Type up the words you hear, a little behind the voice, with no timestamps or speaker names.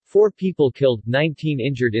4 people killed, 19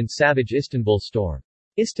 injured in savage Istanbul storm.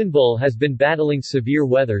 Istanbul has been battling severe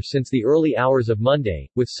weather since the early hours of Monday,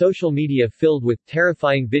 with social media filled with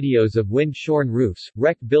terrifying videos of wind-shorn roofs,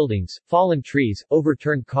 wrecked buildings, fallen trees,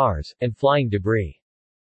 overturned cars, and flying debris.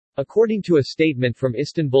 According to a statement from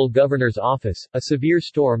Istanbul governor's office, a severe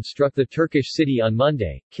storm struck the Turkish city on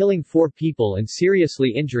Monday, killing 4 people and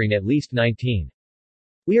seriously injuring at least 19.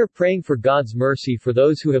 "We are praying for God's mercy for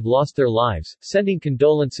those who have lost their lives, sending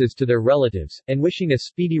condolences to their relatives, and wishing a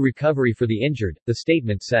speedy recovery for the injured," the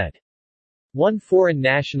statement said. 1 foreign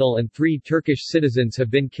national and 3 Turkish citizens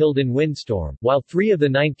have been killed in windstorm, while 3 of the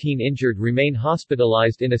 19 injured remain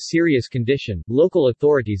hospitalized in a serious condition, local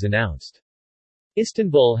authorities announced.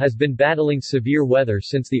 Istanbul has been battling severe weather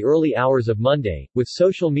since the early hours of Monday, with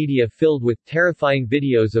social media filled with terrifying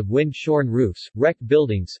videos of wind-shorn roofs, wrecked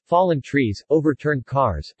buildings, fallen trees, overturned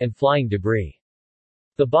cars, and flying debris.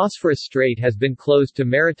 The Bosphorus Strait has been closed to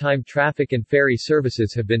maritime traffic and ferry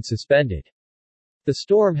services have been suspended. The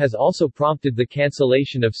storm has also prompted the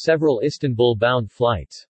cancellation of several Istanbul-bound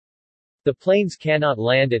flights. The planes cannot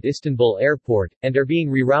land at Istanbul Airport, and are being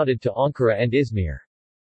rerouted to Ankara and Izmir.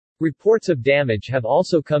 Reports of damage have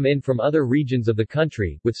also come in from other regions of the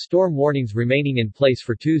country, with storm warnings remaining in place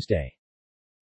for Tuesday.